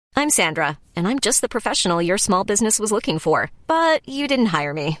I'm Sandra, and I'm just the professional your small business was looking for. But you didn't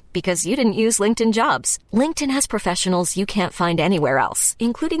hire me because you didn't use LinkedIn Jobs. LinkedIn has professionals you can't find anywhere else,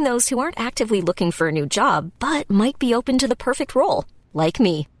 including those who aren't actively looking for a new job, but might be open to the perfect role, like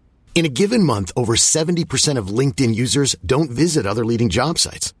me. In a given month, over 70% of LinkedIn users don't visit other leading job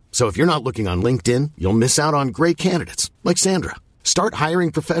sites. So if you're not looking on LinkedIn, you'll miss out on great candidates like Sandra. Start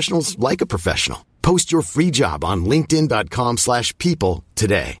hiring professionals like a professional. Post your free job on linkedin.com/people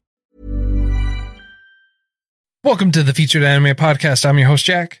today. Welcome to the Featured Anime Podcast. I'm your host,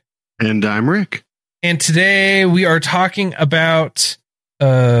 Jack. And I'm Rick. And today we are talking about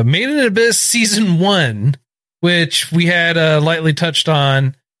Made in Abyss Season 1, which we had lightly touched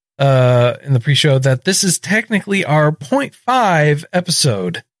on in the pre-show, that this is technically our 0.5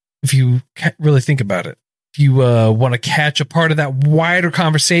 episode, if you really think about it. If you want to catch a part of that wider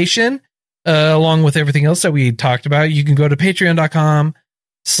conversation, along with everything else that we talked about, you can go to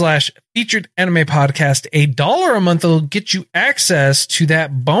patreon.com/featured anime podcast. $1 a month will get you access to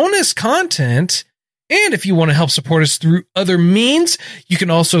that bonus content. And if you want to help support us through other means, you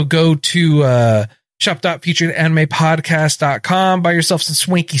can also go to shop.featuredanimepodcast.com, buy yourself some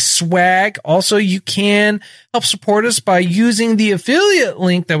swanky swag. Also, you can help support us by using the affiliate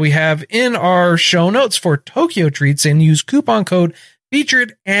link that we have in our show notes for Tokyo Treats and use coupon code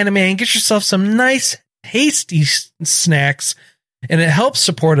Featured Anime and get yourself some nice, tasty snacks. And it helps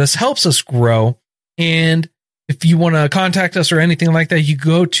support us, helps us grow. And if you want to contact us or anything like that, you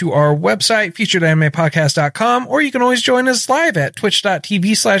go to our website, featuredanimepodcast.com, or you can always join us live at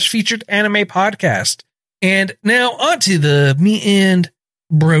twitch.tv/featuredanimepodcast. And now on to the meat and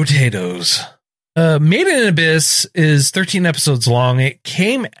potatoes. Made in Abyss is 13 episodes long. It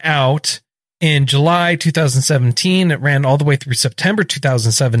came out in July 2017. It ran all the way through September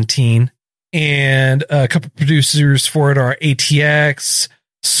 2017. And a couple producers for it are ATX,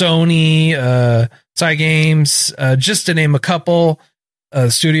 Sony, Cygames, just to name a couple. The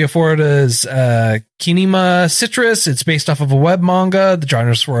studio for it is Kinema Citrus. It's based off of a web manga. The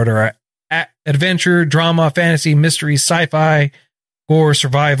genres for it are adventure, drama, fantasy, mystery, sci-fi, gore,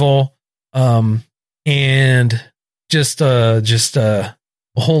 survival, and just a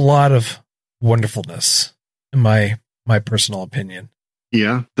whole lot of wonderfulness, in my personal opinion.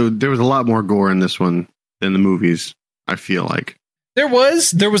 Yeah, there was a lot more gore in this one than the movies, I feel like. There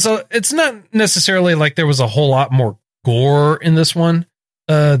was it's not necessarily like there was a whole lot more gore in this one.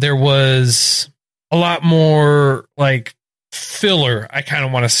 There was a lot more like filler, I kind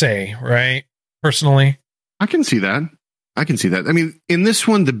of want to say, right? Personally. I can see that. I mean, in this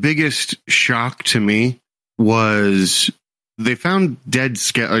one, the biggest shock to me was they found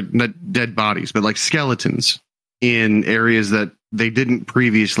not dead bodies, but like skeletons in areas that they didn't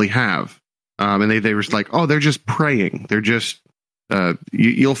previously have. And they were like, oh, they're just praying. They're just,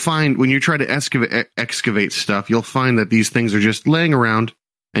 you'll find when you try to excavate stuff, you'll find that these things are just laying around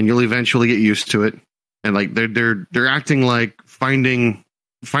and you'll eventually get used to it. And like, they're acting like finding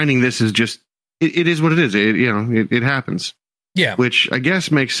this is just, it is what it is. It happens. Yeah. Which I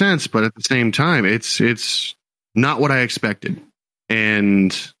guess makes sense. But at the same time, it's not what I expected.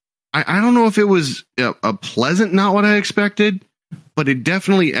 And I don't know if it was a pleasant, not what I expected, but it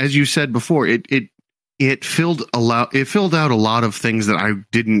definitely, as you said before, it filled out a lot of things that I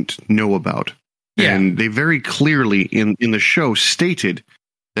didn't know about. Yeah. And they very clearly in the show stated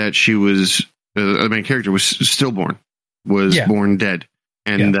that she was, the main character was stillborn, born dead.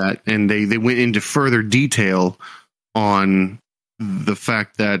 And they went into further detail on the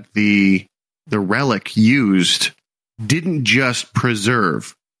fact that the relic used didn't just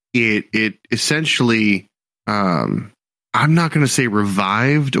preserve. It essentially, I'm not going to say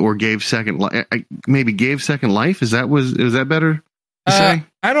revived or gave second life. Maybe gave second life. Is that better to say?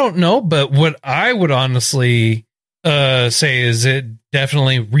 I don't know, but what I would honestly say is it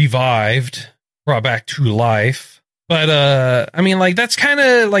definitely revived, brought back to life. But I mean, like that's kind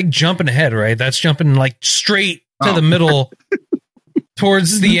of like jumping ahead, right? That's jumping like straight to the middle.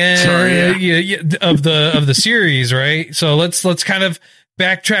 Towards the end of the series, right? So let's kind of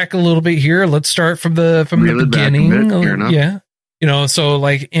backtrack a little bit here. Let's start from the beginning. So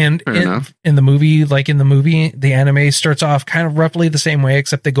like in the movie, the anime starts off kind of roughly the same way,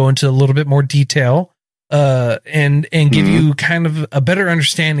 except they go into a little bit more detail, and give you kind of a better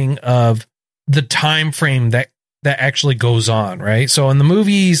understanding of the time frame that actually goes on, right? So in the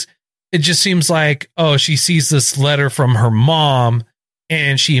movies, it just seems like, oh, she sees this letter from her mom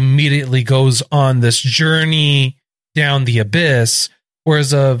and she immediately goes on this journey down the abyss.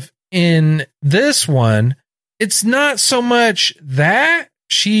 Whereas in this one, it's not so much that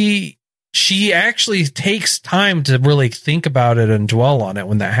she she actually takes time to really think about it and dwell on it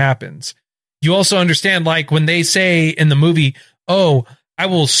when that happens. You also understand, like, when they say in the movie, oh, I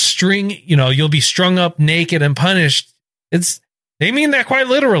will you'll be strung up naked and punished. They mean that quite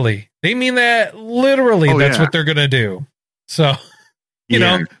literally. They mean that literally. Oh, that's yeah. what they're going to do. So, you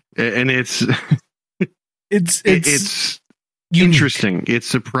know, and it's unique. interesting. It's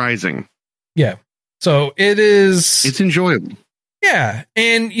surprising. Yeah. So it's enjoyable. Yeah.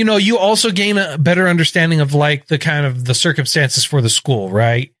 And, you know, you also gain a better understanding of like the kind of the circumstances for the school,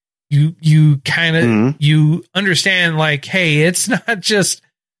 right? You kind of, you understand like, hey, it's not just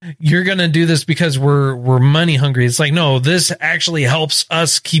you're going to do this because we're money hungry. It's like, no, this actually helps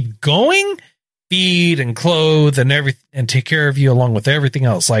us keep going, feed and clothe and everything and take care of you along with everything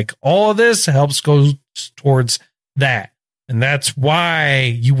else. Like all of this helps go towards that. And that's why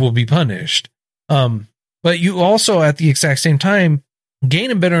you will be punished. But you also at the exact same time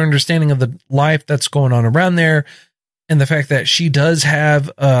gain a better understanding of the life that's going on around there. And the fact that she does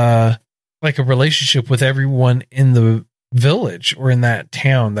have like a relationship with everyone in the village or in that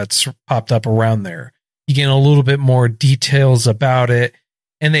town that's popped up around there. You gain a little bit more details about it,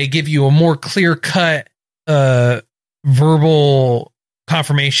 and they give you a more clear cut verbal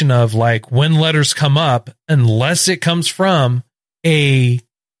confirmation of like when letters come up, unless it comes from a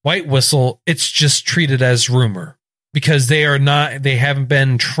white whistle, it's just treated as rumor because they haven't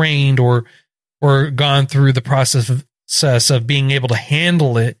been trained or gone through the process of being able to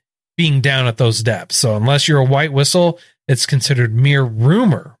handle it being down at those depths. So unless you're a white whistle, it's considered mere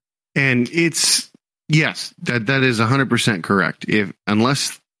rumor. And yes, that is 100% correct.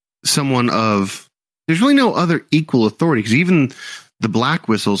 Unless someone there's really no other equal authority, because even the black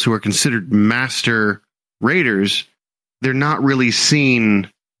whistles who are considered master raiders, they're not really seen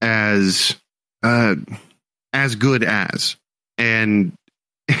as good as. And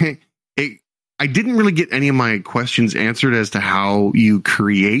I didn't really get any of my questions answered as to how you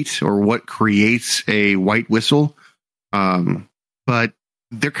create or what creates a white whistle. But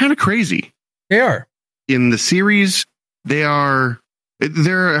they're kind of crazy. They are. In the series, they're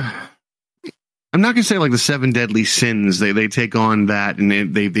I'm not going to say like the 7 deadly sins. They take on that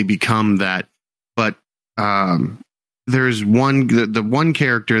and they become that. But there's the one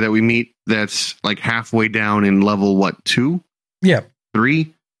character that we meet that's like halfway down in level 2? Yeah.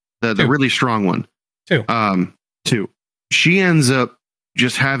 3? The really strong one. 2. 2. She ends up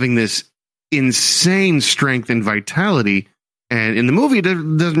just having this insane strength and vitality. And in the movie, it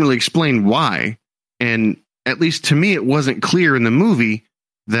doesn't really explain why. And at least to me, it wasn't clear in the movie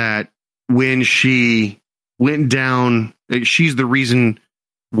that when she went down, she's the reason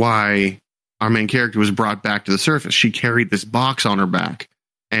why our main character was brought back to the surface. She carried this box on her back.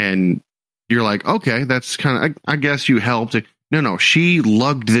 And you're like, okay, that's kind of, I guess you helped. No, she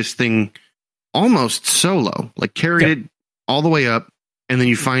lugged this thing almost solo, like carried it all the way up. And then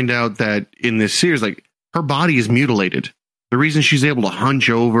you find out that in this series, like her body is mutilated. The reason she's able to hunch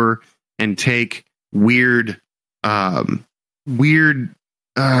over and take weird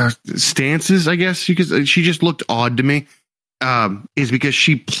stances, I guess, because she just looked odd to me, is because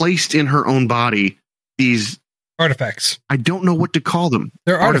she placed in her own body these artifacts. I don't know what to call them.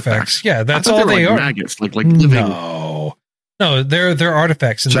 They're artifacts. Yeah, that's all they are. Maggots, like living. No, they're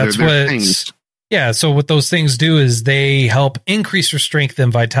artifacts, and so that's what. Things. Yeah, so what those things do is they help increase her strength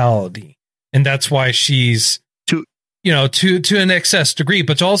and vitality, and that's why she's to an excess degree.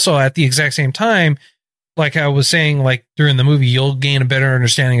 But also at the exact same time, like I was saying, like during the movie, you'll gain a better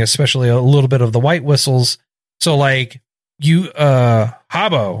understanding, especially a little bit of the white whistles. So like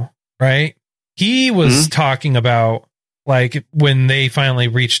Habbo, right? He was talking about like when they finally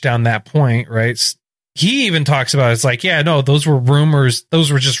reached down that point, right? He even talks about it's like, yeah, no, those were rumors.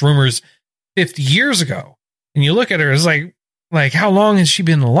 Those were just rumors 50 years ago. And you look at her, it's like how long has she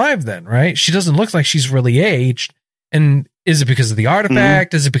been alive then, right? She doesn't look like she's really aged. And is it because of the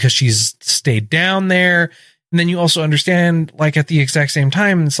artifact? Is it because she's stayed down there? And then you also understand, like at the exact same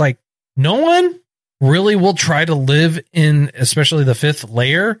time, it's like no one really will try to live in, especially the 5th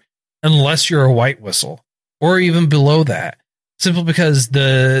layer, unless you're a white whistle or even below that, simply because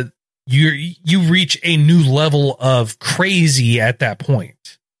you reach a new level of crazy at that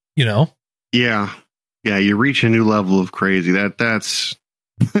point, you know? Yeah, you reach a new level of crazy. That's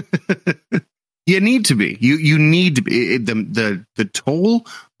you need to be. You need to be. The toll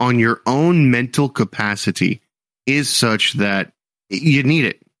on your own mental capacity is such that you need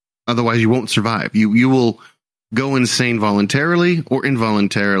it. Otherwise, you won't survive. You will go insane voluntarily or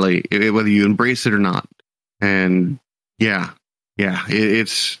involuntarily, whether you embrace it or not. And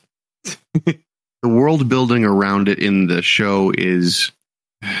it's the world building around it in the show is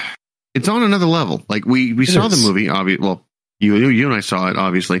it's on another level. Like we saw the movie, obviously. Well, you and I saw it,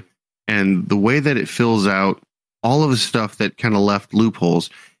 obviously, and the way that it fills out all of the stuff that kind of left loopholes,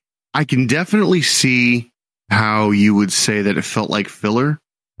 I can definitely see how you would say that it felt like filler,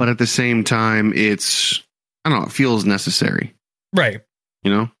 but at the same time, it's, I don't know, it feels necessary. Right.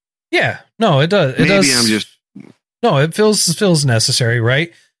 You know? Yeah. No, it does. No, it feels necessary,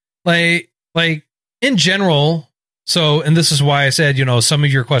 right? Like in general. So, and this is why I said, some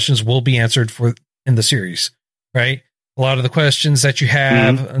of your questions will be answered in the series, right? A lot of the questions that you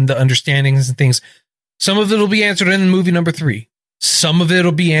have and the understandings and things, some of it will be answered in movie number 3. Some of it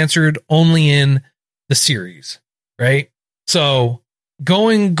will be answered only in the series, right? So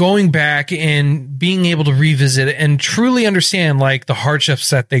going back and being able to revisit it and truly understand like the hardships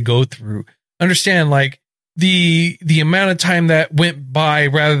that they go through, understand like the amount of time that went by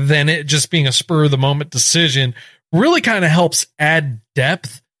rather than it just being a spur of the moment decision really kind of helps add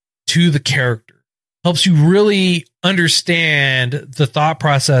depth to the character, helps you really understand the thought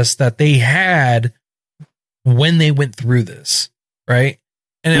process that they had when they went through this, right?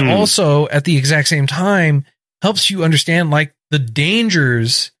 And it also, at the exact same time, helps you understand like the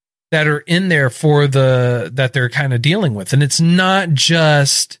dangers that are in there that they're kind of dealing with. And it's not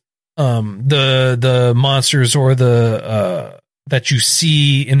just the monsters or the that you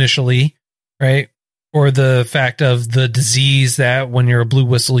see initially, right? Or the fact of the disease that when you're a blue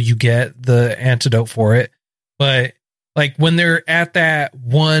whistle, you get the antidote for it. But like when they're at that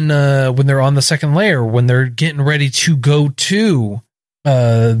one, when they're on the second layer, when they're getting ready to go to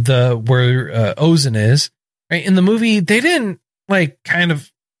where Ozen is, right? In the movie, they didn't like kind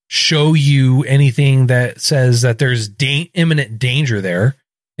of show you anything that says that there's imminent danger there.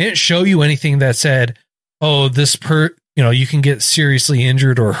 They didn't show you anything that said, oh, you can get seriously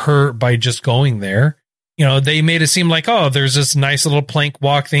injured or hurt by just going there. They made it seem like, oh, there's this nice little plank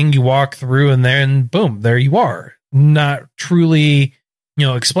walk thing you walk through and then boom, there you are. Not truly,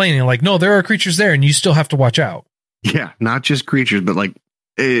 explaining like, no, there are creatures there and you still have to watch out. Yeah. Not just creatures, but like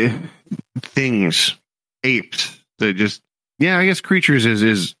things, apes that just, yeah, I guess creatures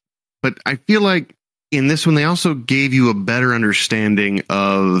is, but I feel like in this one, they also gave you a better understanding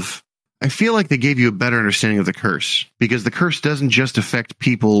of, I feel like they gave you a better understanding of the curse, because the curse doesn't just affect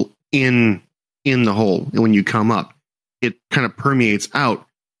people in the hole when you come up. It kind of permeates out.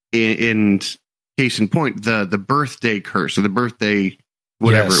 In case in point, the birthday curse or the birthday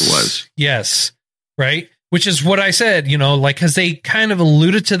whatever it was. Yes. Right. Which is what I said, like, because they kind of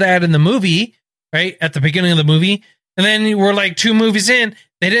alluded to that in the movie, right? At the beginning of the movie. And then we're like 2 movies in,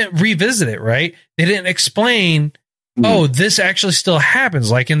 they didn't revisit it, right? They didn't explain, oh, this actually still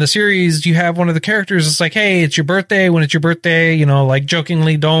happens. Like in the series, you have one of the characters, it's like, hey, it's your birthday. When it's your birthday, like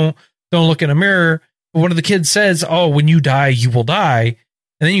jokingly, don't look in a mirror. But one of the kids says, oh, when you die, you will die.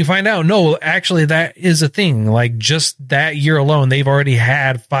 And then you find out, no, actually that is a thing. Like just that year alone, they've already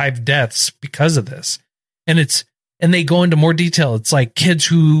had 5 deaths because of this. And they go into more detail. It's like kids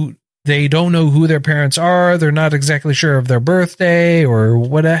who they don't know who their parents are. They're not exactly sure of their birthday or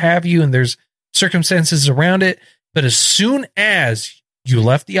what have you. And there's circumstances around it. But as soon as you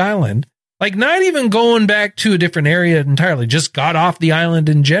left the island, like not even going back to a different area entirely, just got off the island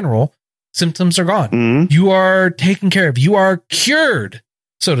in general, symptoms are gone. You are taken care of. You are cured,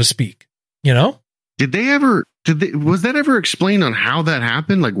 so to speak. Was that ever explained on how that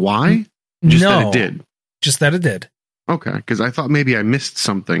happened? Like why? Just that it did. Just that it did. Okay. Because I thought maybe I missed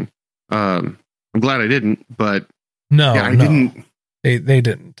something. I'm glad I didn't, but no, I didn't. They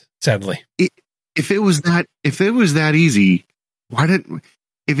didn't, sadly. If it was that easy,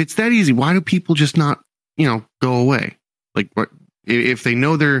 if it's that easy, why do people just not, go away? Like what if they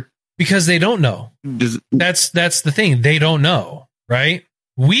know they're, because they don't know. That's the thing. They don't know, right?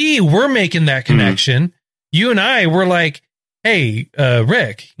 We were making that connection. You and I were like, hey,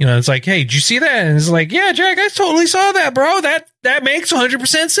 Rick, it's like, hey, did you see that? And it's like, yeah, Jack, I totally saw that, bro. That makes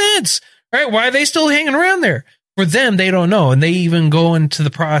 100% sense, right? Why are they still hanging around there? For them, they don't know. And they even go into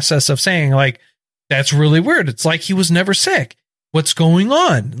the process of saying like, that's really weird. It's like he was never sick. What's going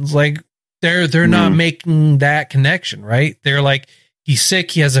on? It's like, they're not making that connection, right? They're like, he's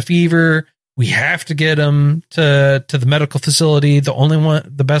sick. He has a fever. We have to get him to the medical facility.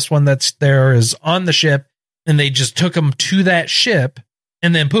 The best one that's there is on the ship. And they just took him to that ship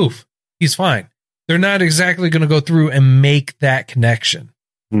and then poof, he's fine. They're not exactly going to go through and make that connection.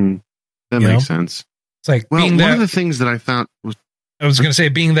 That makes sense. It's like, one of the things that I found was, I was going to say,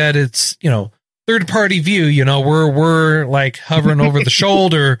 being that it's, third party view, we're like hovering over the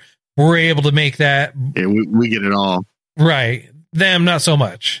shoulder. We're able to make that. Yeah, we get it all. Right. Them, not so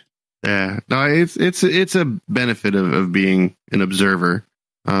much. Yeah. No, it's a benefit of being an observer.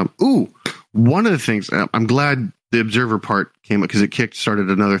 One of the things, I'm glad the observer part came up because it started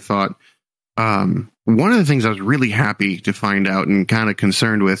another thought. One of the things I was really happy to find out and kind of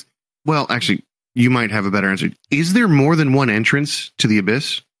concerned with, well, actually, you might have a better answer. Is there more than one entrance to the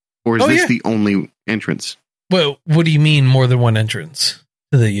Abyss? Or is this the only entrance? Well, what do you mean more than one entrance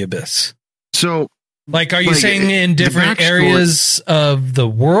to the Abyss? So, like, are you saying in different areas of the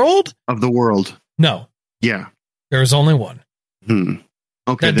world? Of the world. No. Yeah. There's only one. Okay.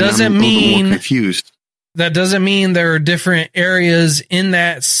 That doesn't mean confused. That doesn't mean there are different areas in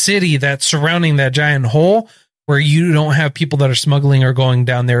that city that's surrounding that giant hole where you don't have people that are smuggling or going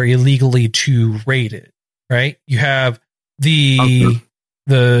down there illegally to raid it, right? You have the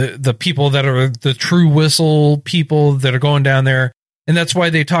people that are the true whistle people that are going down there, and that's why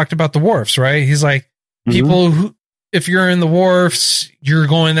they talked about the wharfs, right? He's like, people who, if you're in the wharfs, you're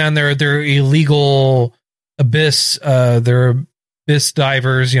going down there, they're illegal abyss, they're abyss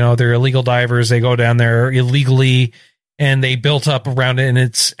divers, they're illegal divers. They go down there illegally, and they built up around it, and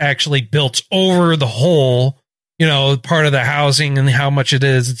it's actually built over the hole, part of the housing and how much it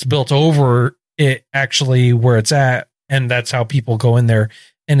is. It's built over it actually where it's at. And that's how people go in there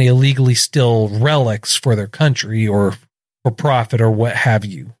and illegally steal relics for their country or for profit or what have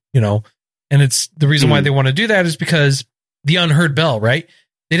you, And it's the reason why they want to do that is because the unheard bell, right?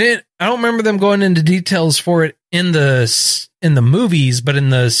 I don't remember them going into details for it in the movies, but in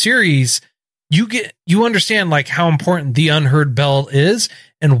the series, you understand like how important the unheard bell is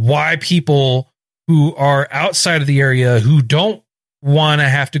and why people who are outside of the area who don't want to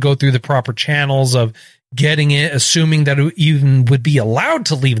have to go through the proper channels of getting it, assuming that it even would be allowed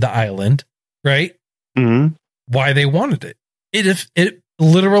to leave the island, right? Why they wanted it. It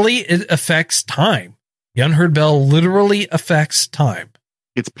literally affects time. The unheard bell literally affects time.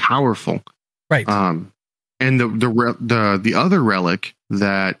 It's powerful, right? And the other relic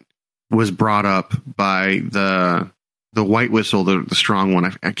that was brought up by the white whistle, the strong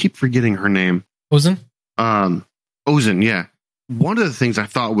one. I keep forgetting her name. Ozen. Ozen. Yeah. One of the things I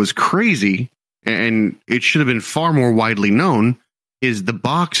thought was crazy, and it should have been far more widely known, is the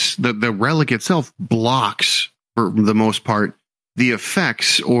box, the relic itself blocks, for the most part, the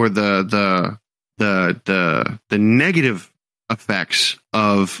effects or the negative effects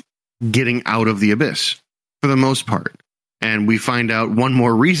of getting out of the abyss, for the most part. And we find out one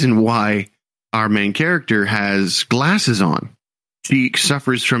more reason why our main character has glasses on. She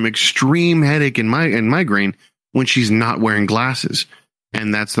suffers from extreme headache and migraine when she's not wearing glasses.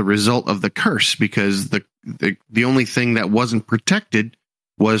 And that's the result of the curse, because the only thing that wasn't protected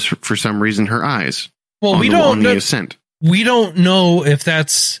was, for some reason, her eyes. Well, we don't know if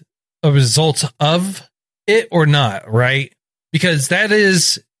that's a result of it or not, right? Because that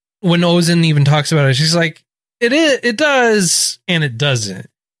is when Ozen even talks about it. She's like, it does, and it doesn't.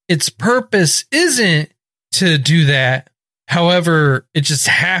 Its purpose isn't to do that. However, it just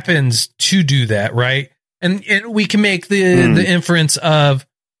happens to do that, right? And we can make the inference of,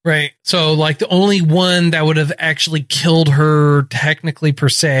 right, so like the only one that would have actually killed her technically per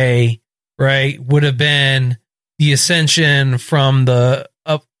se, right, would have been the ascension from the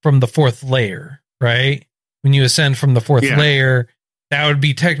fourth layer, right? When you ascend from the fourth layer, that would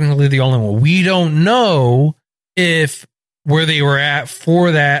be technically the only one. We don't know if where they were at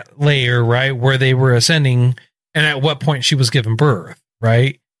for that layer, right, where they were ascending, and at what point she was given birth,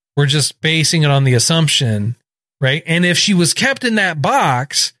 right? We're just basing it on the assumption, right? And if she was kept in that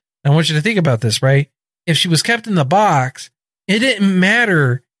box, I want you to think about this, right? If she was kept in the box, it didn't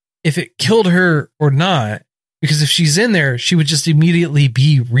matter if it killed her or not, because if she's in there, she would just immediately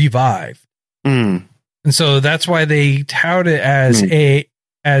be revived. And so that's why they tout it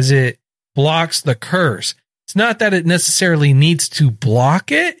as it blocks the curse. It's not that it necessarily needs to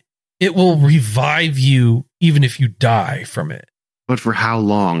block it. It will revive you even if you die from it. But for how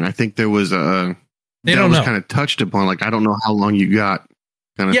long? I think there was they don't know. Kind of touched upon, like, I don't know how long you got.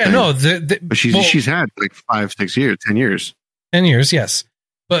 Kind of thing. No. But she's had like 5, 6 years, 10 years. 10 years, yes.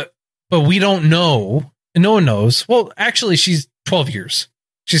 But we don't know. And no one knows. Well, actually, she's 12 years.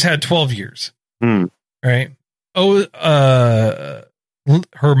 She's had 12 years. Right? Her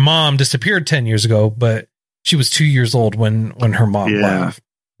mom disappeared 10 years ago, but she was 2 years old when her mom left.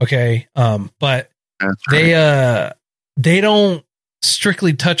 Okay. But they don't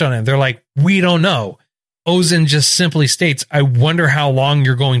strictly touch on it. They're like, we don't know. Ozen just simply states, I wonder how long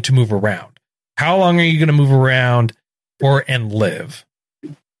you're going to move around. How long are you going to move around for and live?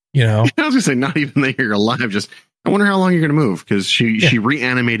 I was going to say, not even that you're alive. Just, I wonder how long you're going to move, because she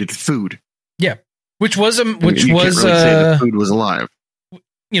reanimated food. Yeah. Which was say the food was alive.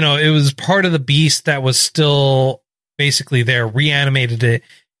 It was part of the beast that was still basically there, reanimated it,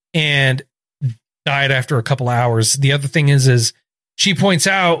 and died after a couple hours. The other thing is she points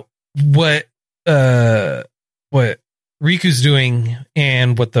out what Riku's doing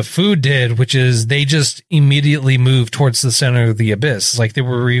and what the food did, which is they just immediately move towards the center of the abyss. Like they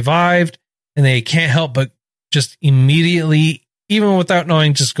were revived and they can't help but just immediately, even without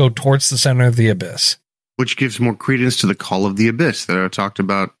knowing, just go towards the center of the abyss. Which gives more credence to the call of the abyss that I talked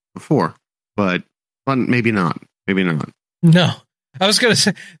about before. But maybe not. Maybe not. No. I was going to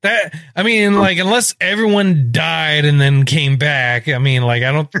say that. I mean, like, unless everyone died and then came back, I mean, like,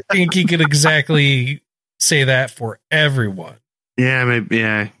 I don't think he could exactly say that for everyone. Yeah, maybe.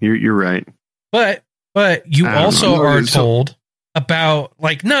 Yeah, you're right. But you also are told about,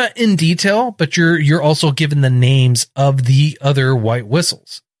 like, not in detail, but you're also given the names of the other white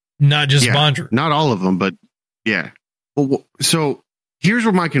whistles, not just Bondru. Not all of them, but yeah. Well, so here's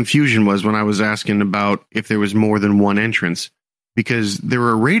where my confusion was when I was asking about if there was more than one entrance. Because there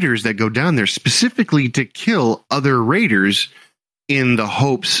are raiders that go down there specifically to kill other raiders in the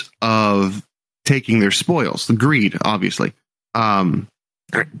hopes of taking their spoils. The greed, obviously. That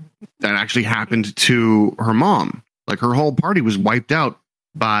actually happened to her mom. Like her whole party was wiped out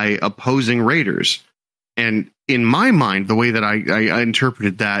by opposing raiders. And in my mind, the way that I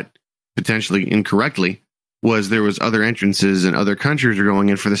interpreted that potentially incorrectly was there was other entrances and other countries are going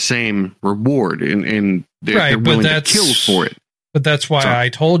in for the same reward. And they're willing to kill for it. But that's why I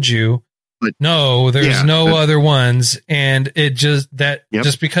told you, no, there's no other ones. And it just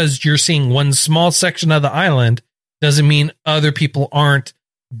because you're seeing one small section of the island doesn't mean other people aren't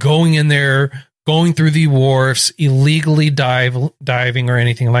going in there, going through the wharfs, illegally diving or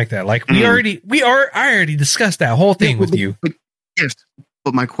anything like that. Like I already discussed that whole thing with you. Yes.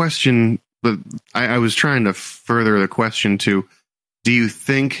 But my question, I was trying to further the question to, do you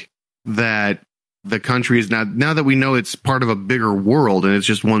think that the country is now that we know it's part of a bigger world and it's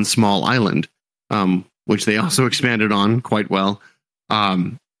just one small island, which they also expanded on quite well.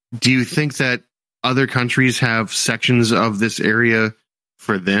 Do you think that other countries have sections of this area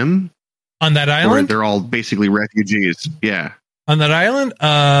for them on that island? Or they're all basically refugees. Yeah. On that island,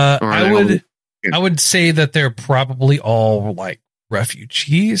 I would say that they're probably all like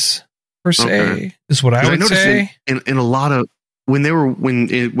refugees per se, is what I would say. In a lot of, when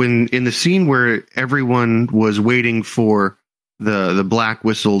in the scene where everyone was waiting for the black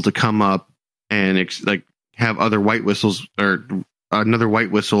whistle to come up and like have other white whistles or another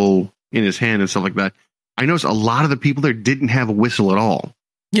white whistle in his hand and stuff like that, I noticed a lot of the people there didn't have a whistle at all.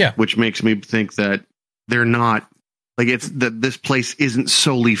 Yeah, which makes me think that they're not like this place isn't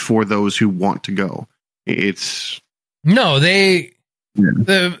solely for those who want to go. It's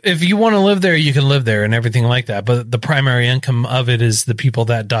if you want to live there, you can live there and everything like that. But the primary income of it is the people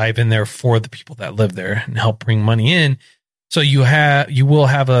that dive in there for the people that live there and help bring money in. So you will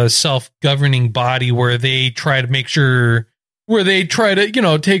have a self-governing body where they try to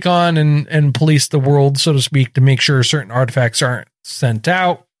take on and police the world, so to speak, to make sure certain artifacts aren't sent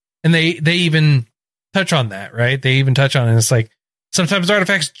out. And they even touch on that, right? They even touch on it. It's like sometimes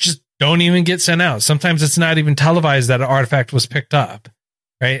artifacts just don't even get sent out. Sometimes it's not even televised that an artifact was picked up,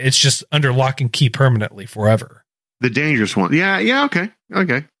 right? It's just under lock and key permanently forever. The dangerous one. Yeah. Okay.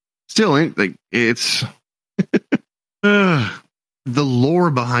 Still, like it's the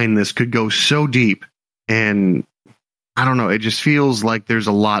lore behind this could go so deep, and I don't know. It just feels like there's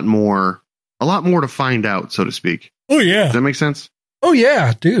a lot more to find out, so to speak. Oh yeah. Does that make sense? Oh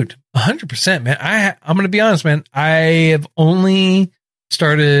yeah, dude. 100%, man. I'm going to be honest, man. I only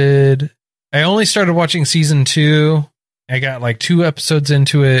started watching season 2. I got like 2 episodes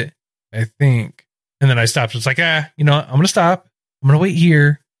into it, I think. And then I stopped. It's like, I'm going to stop. I'm going to wait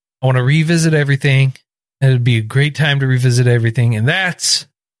here. I want to revisit everything. And it'd be a great time to revisit everything. And that's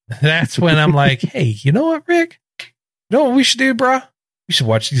when I'm like, hey, you know what, Rick? You know what we should do, bro? We should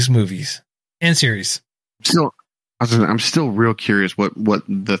watch these movies and series. I'm still real curious what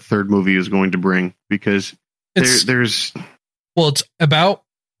the third movie is going to bring, because it's about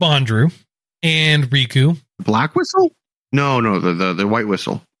Bondru and Riku. Black whistle? No, the white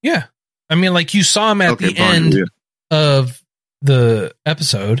whistle. Yeah. I mean, like you saw him at the end of the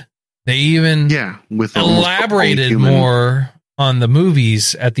episode. They even with elaborated more on the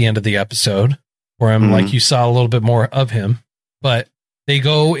movies at the end of the episode, where I'm like, you saw a little bit more of him, but they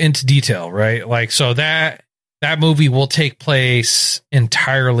go into detail, right? Like, so that movie will take place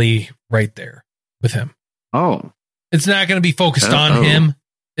entirely right there with him. Oh, it's not going to be focused on him.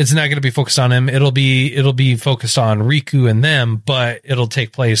 It's not going to be focused on him. It'll be focused on Riku and them, but it'll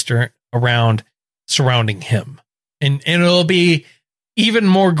take place around surrounding him, and it'll be even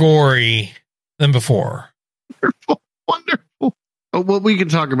more gory than before. wonderful. Oh, well, we can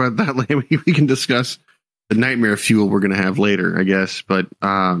talk about that later. We can discuss the nightmare fuel we're going to have later, I guess. But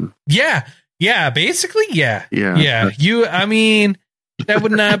basically, yeah. I mean, that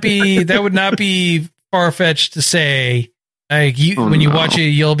would not be far fetched to say. Like when you watch it,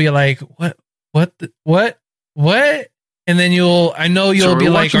 you'll be like, what, and then you'll be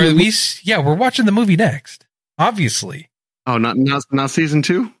like, we're watching the movie next, obviously. Oh, not season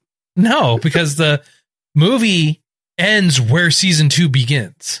 2? No, because the movie ends where season 2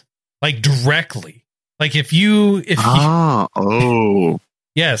 begins, like directly. Like if you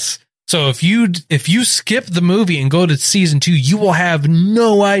yes. So if you skip the movie and go to season 2, you will have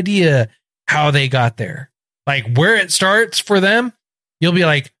no idea how they got there. Like where it starts for them, you'll be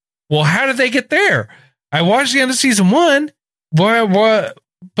like, well, how did they get there? I watched the end of season 1. What?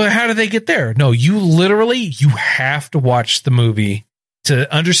 But how did they get there? No, you have to watch the movie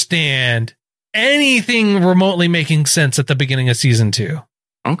to understand anything remotely making sense at the beginning of season 2.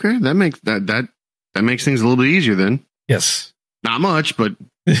 Okay, that makes makes things a little bit easier then. Yes. Not much, but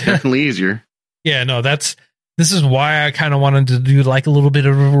definitely easier. Yeah, no, this is why I kind of wanted to do like a little bit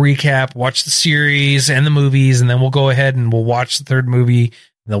of a recap, watch the series and the movies, and then we'll go ahead and we'll watch the third movie,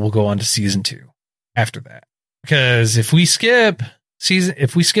 and then we'll go on to season 2 after that. Because if we skip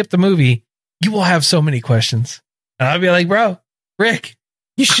the movie, you will have so many questions. And I'll be like, bro, Rick,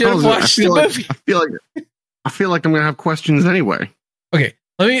 you should have watched the movie. I feel like I'm going to have questions anyway. Okay,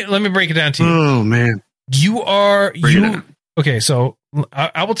 let me break it down to you. Oh, man. Okay, so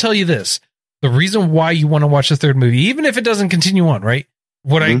I will tell you this. The reason why you want to watch the third movie, even if it doesn't continue on, right?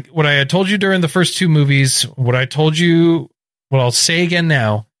 What I had told you during the first 2 movies, what I'll say again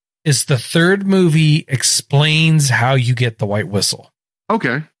now, is the third movie explains how you get the white whistle.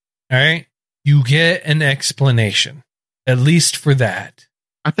 Okay. All right. You get an explanation, at least for that.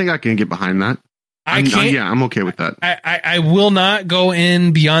 I think I can get behind that. I'm okay with that. I will not go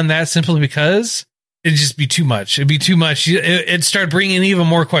in beyond that simply because it'd just be too much. It'd be too much. It'd start bringing even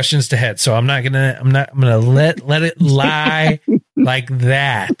more questions to head. So I'm gonna let it lie like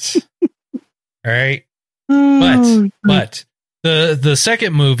that. All right. But the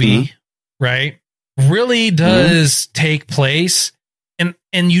second movie, right, really does take place,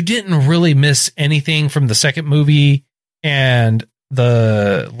 and you didn't really miss anything from the second movie and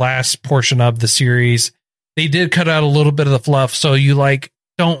the last portion of the series. They did cut out a little bit of the fluff, so you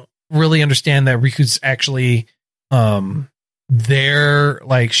don't really understand that Riku's actually there.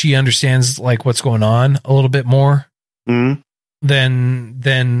 Like she understands like what's going on a little bit more than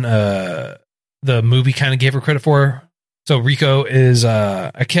the movie kind of gave her credit for. So Rico is,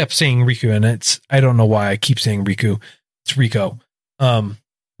 I kept saying Riku, and I don't know why I keep saying Riku. It's Rico.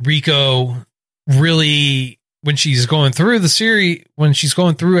 Rico really, when she's going through the series, when she's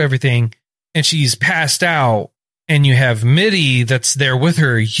going through everything and she's passed out and you have Mitty that's there with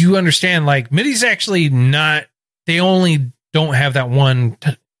her, you understand like Mitty's actually not, they only don't have that one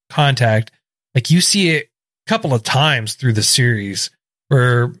contact. Like you see it a couple of times through the series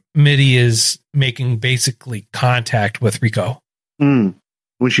where Mitty is making basically contact with Rico when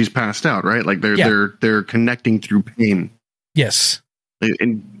she's passed out, right? Like they're connecting through pain. Yes.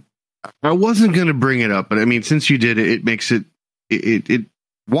 And I wasn't going to bring it up, but I mean, since you did it, it makes it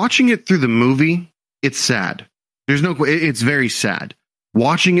watching it through the movie, it's sad. It's very sad.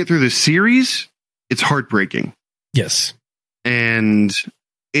 Watching it through the series, it's heartbreaking. Yes. And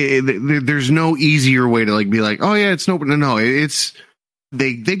there's no easier way to be like, oh yeah, it's no, it's,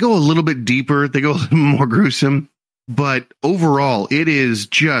 they go a little bit deeper. They go a little more gruesome, but overall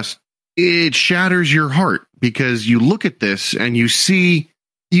it shatters your heart because you look at this and you see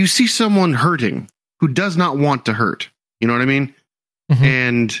someone hurting who does not want to hurt. You know what I mean? Mm-hmm.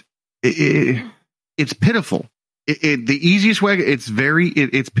 And it's pitiful. The easiest way,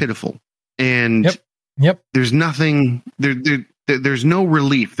 it's pitiful. And yep. There's nothing there's no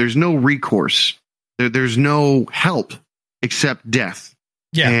relief. There's no recourse. There's no help except death.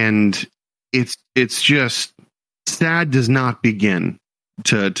 Yeah. And it's just sad does not begin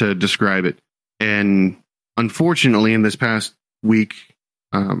to describe it. And unfortunately, in this past week,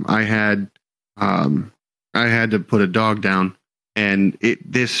 I had to put a dog down, and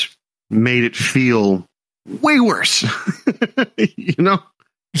this made it feel way worse. You know?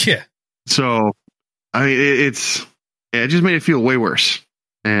 Yeah. So I mean, it just made it feel way worse,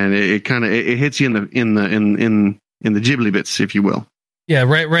 and it kind of it hits you in the ghibli bits, if you will. Yeah,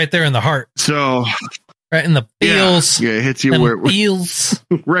 right there in the heart. So right in the feels. Yeah, it hits you where it feels.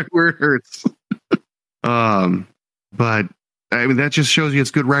 Right where it hurts. But I mean, that just shows you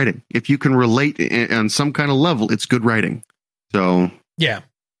it's good writing. If you can relate on some kind of level, it's good writing. So yeah,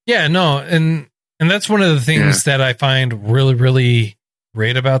 no, and And that's one of the things that I find really, really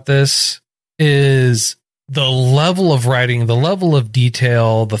great about this is the level of writing, the level of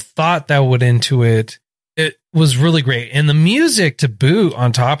detail, the thought that went into it. It was really great. And the music to boot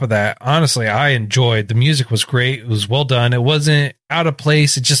on top of that, honestly, I enjoyed. The music was great. It was well done. It wasn't out of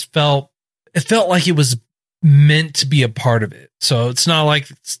place. It just felt like it was meant to be a part of it. So it's not like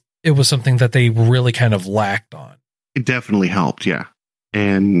it was something that they really kind of lacked on. It definitely helped. Yeah.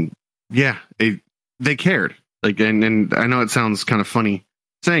 And yeah, they cared. Like, and I know it sounds kind of funny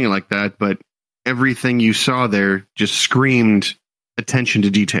saying it like that, but everything you saw there just screamed attention to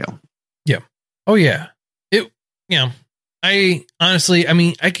detail. Yeah. Oh yeah. I honestly, I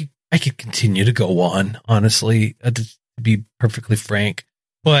mean, I could continue to go on, honestly, to be perfectly frank,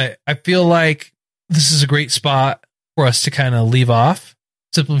 but I feel like this is a great spot for us to kind of leave off,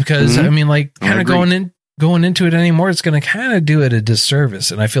 simply because I mean, like, kind of going into it anymore, it's going to kind of do it a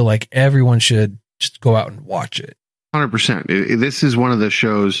disservice. And I feel like everyone should just go out and watch it. 100%. This is one of the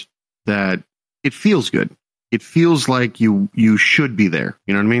shows that it feels good. It feels like you should be there.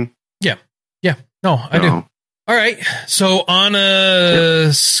 You know what I mean? Yeah. Yeah. No, I do. All right. So on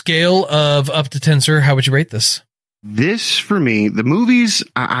a scale of up to 10, sir, how would you rate this? This, for me, the movies,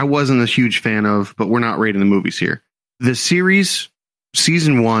 I wasn't a huge fan of, but we're not rating the movies here. The series,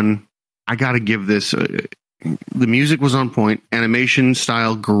 season 1, I got to give this, the music was on point, animation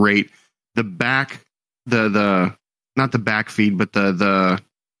style, great. The not the back feed, but the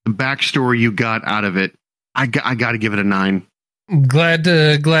backstory you got out of it, I got to give it a 9. Glad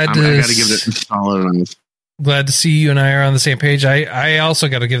to I got to give it a solid on this. Glad to see you and I are on the same page. I also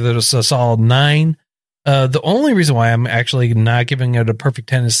got to give this a solid 9. The only reason why I'm actually not giving it a perfect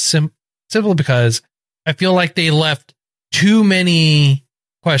 10 is simply because I feel like they left too many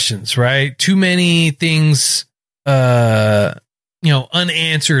questions, right? Too many things, unanswered,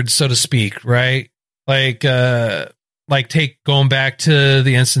 so to speak, right? Like take going back to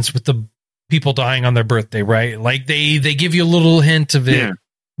the instance with the people dying on their birthday, right? Like they give you a little hint of it,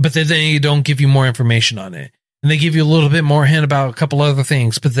 but then they don't give you more information on it. And they give you a little bit more hint about a couple other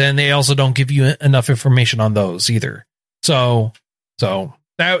things, but then they also don't give you enough information on those either. So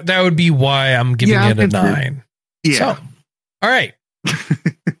that would be why I'm giving it a 9. Yeah. So, all right.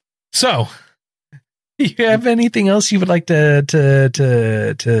 So, you have anything else you would like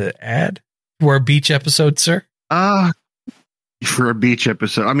to add for our beach episode, sir? For a beach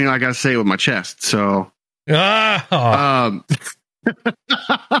episode, I mean, I gotta say it with my chest. So, no,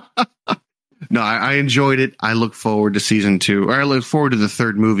 I enjoyed it. I look forward to season 2, or I look forward to the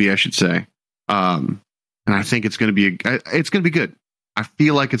third movie, I should say. And I think it's gonna be good. I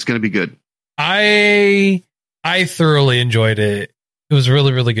feel like it's gonna be good. I thoroughly enjoyed it. It was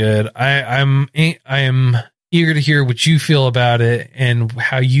really, really good. I am eager to hear what you feel about it and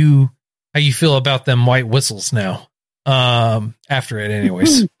how you feel about them white whistles now. After it,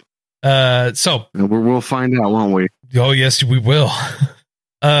 anyways. So we'll find out, won't we? Oh yes, we will.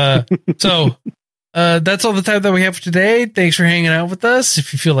 So that's all the time that we have for today. Thanks for hanging out with us.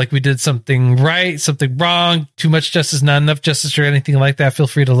 If you feel like we did something right, something wrong, too much justice, not enough justice, or anything like that, feel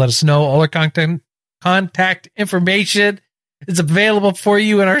free to let us know. All our contact information is available for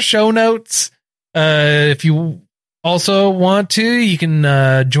you in our show notes. If you also want to, you can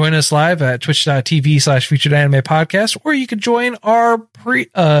join us live at twitch.tv/featured anime podcast, or you can join our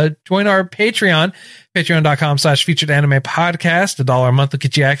Patreon, patreon.com/featured anime podcast. $1 a month will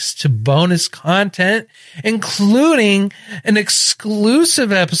get you access to bonus content, including an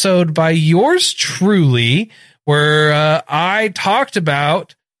exclusive episode by yours truly, where I talked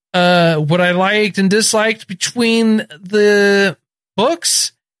about what I liked and disliked between the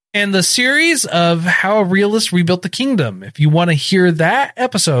books and the series of How a Realist Rebuilt the Kingdom. If you want to hear that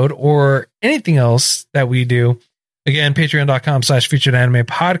episode or anything else that we do, again, patreon.com/featured anime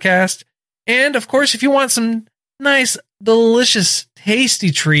podcast. And of course, if you want some nice, delicious,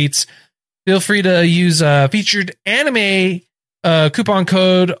 tasty treats, feel free to use featured anime coupon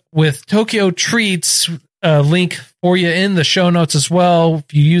code with Tokyo Treats link for you in the show notes as well.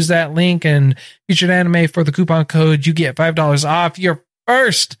 If you use that link and featured anime for the coupon code, you get $5 off your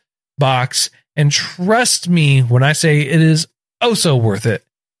first box, and trust me when I say it is oh so worth it.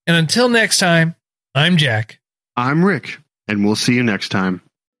 And until next time, I'm Jack. I'm Rick, and we'll see you next time.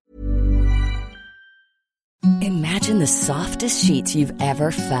 Imagine the softest sheets you've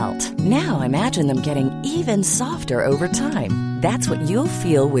ever felt. Now imagine them getting even softer over time. That's what you'll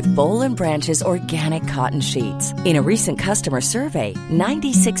feel with Bowl and Branch's organic cotton sheets. In a recent customer survey,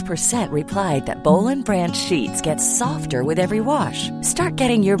 96% replied that Bowl and Branch sheets get softer with every wash. Start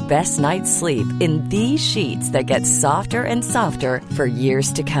getting your best night's sleep in these sheets that get softer and softer for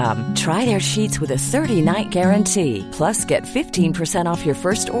years to come. Try their sheets with a 30-night guarantee. Plus, get 15% off your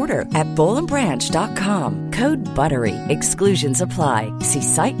first order at bowlandbranch.com. Code BUTTERY. Exclusions apply. See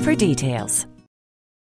site for details.